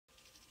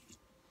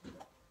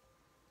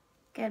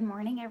Good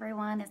morning,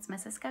 everyone. It's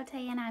Mrs.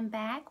 Coté, and I'm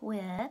back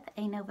with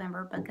a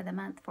November book of the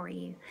month for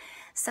you.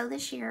 So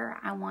this year,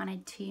 I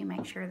wanted to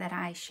make sure that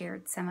I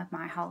shared some of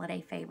my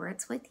holiday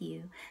favorites with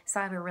you. So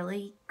I have a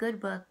really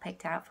good book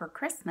picked out for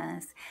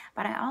Christmas,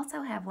 but I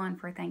also have one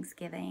for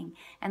Thanksgiving.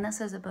 And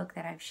this is a book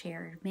that I've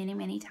shared many,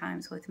 many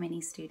times with many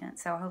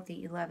students, so I hope that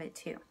you love it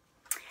too.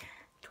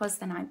 "'Twas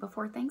the Night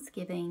Before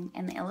Thanksgiving,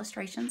 and the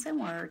illustrations and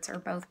words are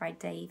both by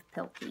Dave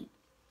Pilkey.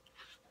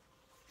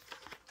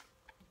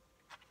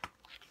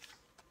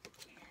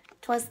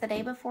 'Twas the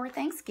day before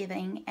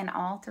Thanksgiving, and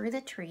all through the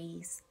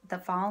trees the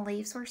fall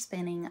leaves were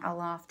spinning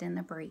aloft in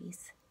the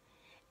breeze.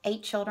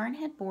 8 children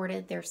had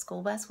boarded their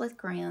school bus with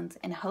grins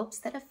in hopes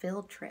that a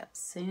field trip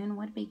soon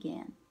would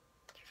begin.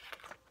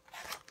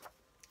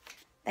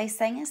 They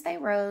sang as they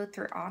rode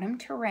through autumn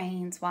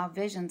terrains, while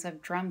visions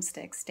of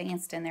drumsticks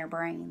danced in their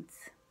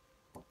brains.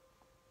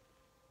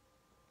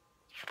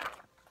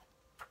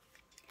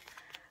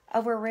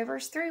 Over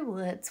rivers, through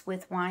woods,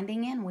 with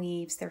winding and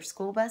weaves, their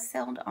school bus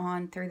sailed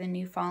on through the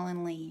new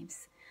fallen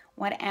leaves.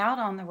 When out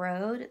on the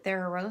road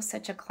there arose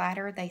such a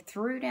clatter, they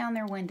threw down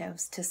their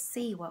windows to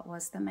see what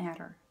was the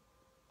matter.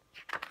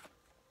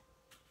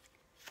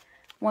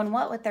 When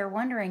what with their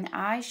wondering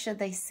eyes should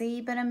they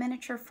see but a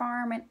miniature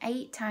farm and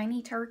 8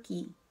 tiny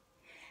turkey,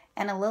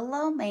 and a little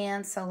old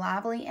man so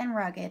lively and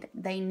rugged,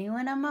 they knew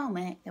in a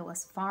moment it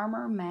was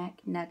Farmer Mac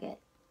Nugget.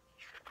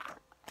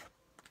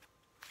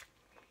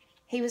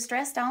 He was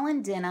dressed all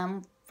in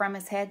denim from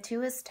his head to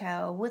his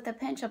toe, with a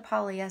pinch of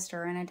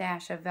polyester and a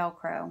dash of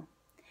Velcro.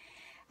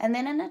 And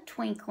then in a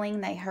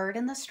twinkling they heard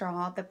in the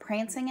straw the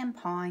prancing and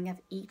pawing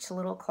of each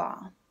little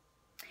claw.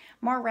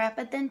 More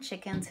rapid than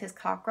chickens his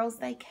cockerels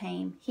they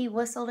came, he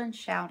whistled and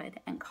shouted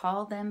and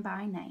called them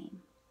by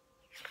name.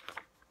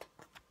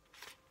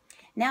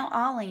 Now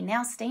Ollie,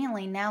 now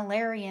Stanley, now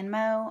Larry and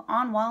Moe,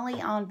 on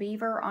Wally, on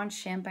Beaver, on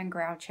Shemp and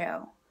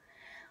Groucho.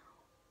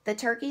 The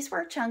turkeys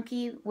were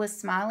chunky with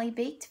smiley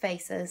beaked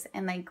faces,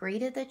 and they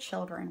greeted the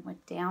children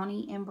with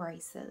downy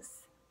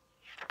embraces.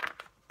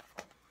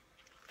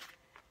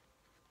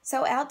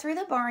 So out through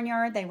the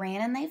barnyard they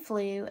ran and they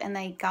flew, and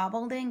they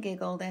gobbled and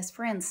giggled as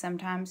friends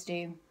sometimes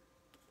do.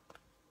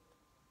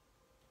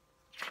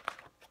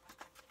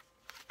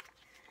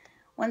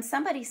 When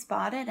somebody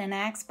spotted an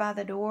axe by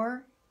the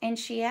door, and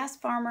she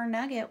asked Farmer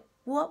Nugget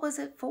what was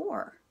it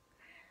for.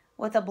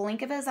 With a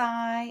blink of his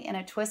eye and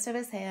a twist of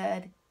his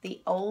head,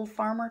 the old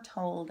farmer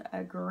told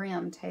a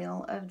grim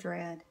tale of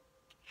dread.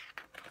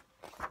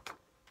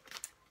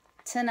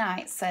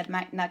 "Tonight," said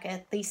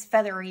McNugget, "these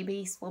feathery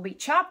beasts will be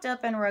chopped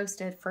up and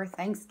roasted for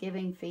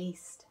Thanksgiving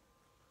feast."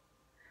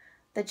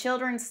 The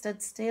children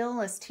stood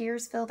still as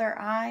tears filled their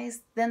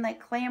eyes, then they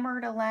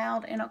clamored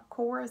aloud in a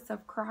chorus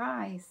of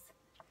cries.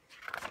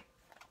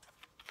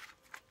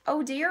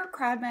 "Oh dear,"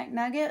 cried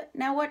McNugget,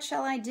 "now what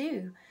shall I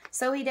do?"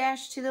 So he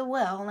dashed to the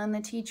well, and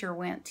the teacher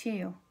went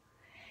too.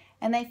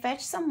 And they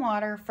fetched some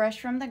water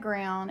fresh from the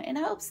ground in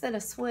hopes that a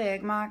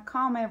swig might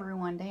calm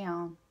everyone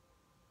down.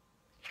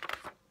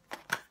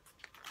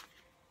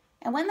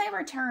 And when they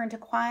returned to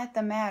quiet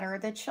the matter,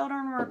 the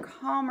children were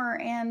calmer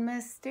and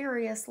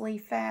mysteriously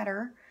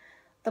fatter.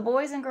 The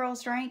boys and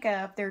girls drank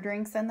up their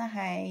drinks in the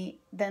hay,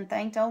 then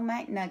thanked old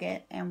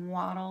McNugget and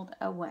waddled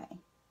away.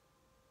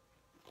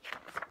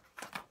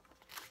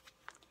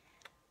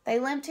 They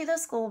limped to the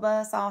school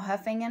bus, all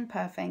huffing and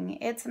puffing.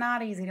 It's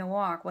not easy to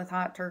walk with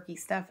hot turkey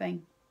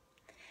stuffing.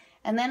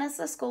 And then as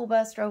the school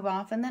bus drove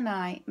off in the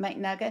night,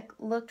 McNugget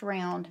looked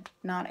round,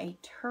 not a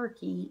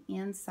turkey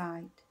in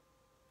sight.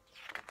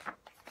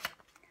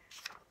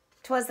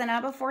 'Twas the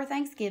night before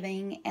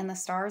Thanksgiving, and the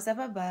stars up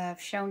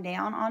above shone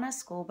down on a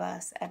school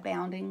bus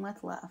abounding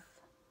with love.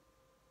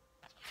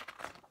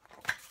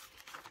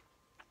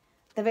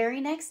 The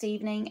very next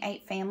evening,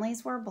 8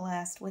 families were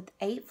blessed with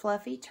 8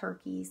 fluffy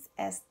turkeys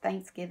as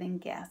Thanksgiving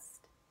guests.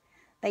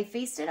 They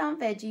feasted on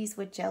veggies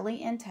with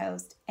jelly and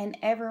toast, and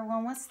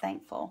everyone was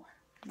thankful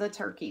the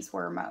turkeys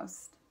were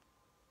most.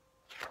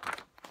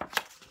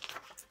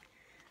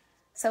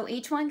 So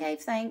each one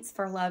gave thanks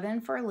for love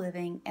and for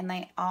living, and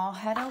they all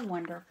had a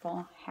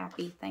wonderful,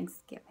 happy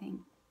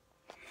Thanksgiving.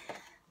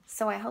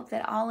 So I hope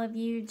that all of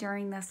you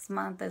during this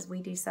month, as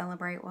we do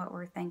celebrate what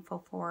we're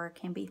thankful for,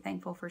 can be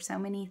thankful for so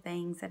many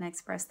things and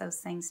express those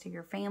things to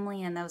your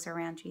family and those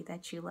around you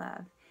that you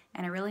love.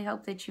 And I really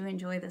hope that you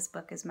enjoy this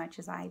book as much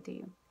as I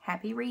do.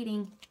 Happy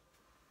reading!